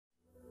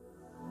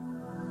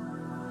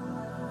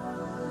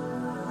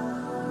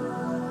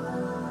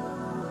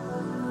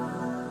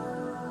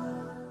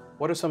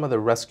What are some of the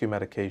rescue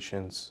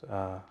medications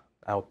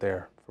out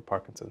there for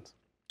Parkinson's?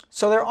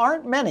 So there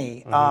aren't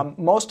many.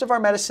 Most of our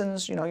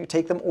medicines, you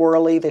take them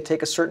orally. They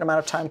take a certain amount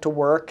of time to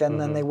work,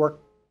 and then they work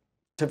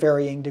to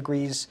varying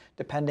degrees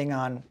depending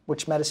on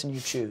which medicine you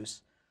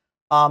choose.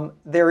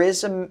 There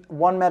is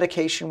one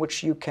medication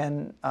which you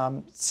can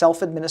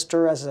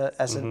self-administer as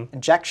an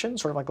injection,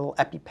 sort of like a little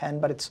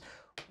EpiPen, but it's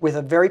with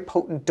a very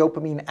potent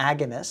dopamine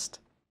agonist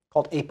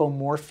called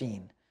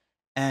apomorphine.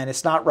 And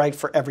it's not right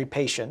for every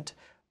patient.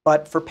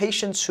 But for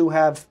patients who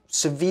have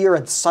severe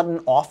and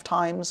sudden off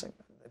times,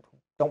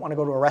 don't want to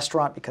go to a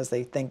restaurant because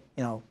they think,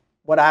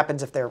 what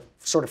happens if they're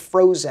sort of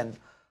frozen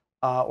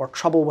or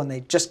trouble when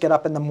they just get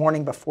up in the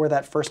morning before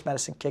that first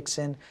medicine kicks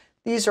in.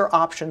 These are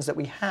options that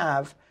we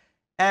have.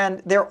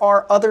 And there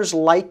are others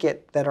like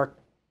it that are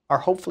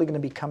hopefully going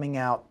to be coming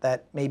out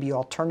that may be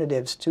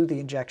alternatives to the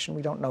injection.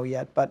 We don't know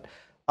yet, but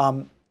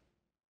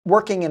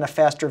working in a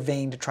faster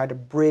vein to try to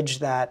bridge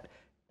that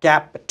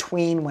gap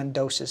between when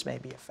doses may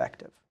be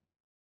effective.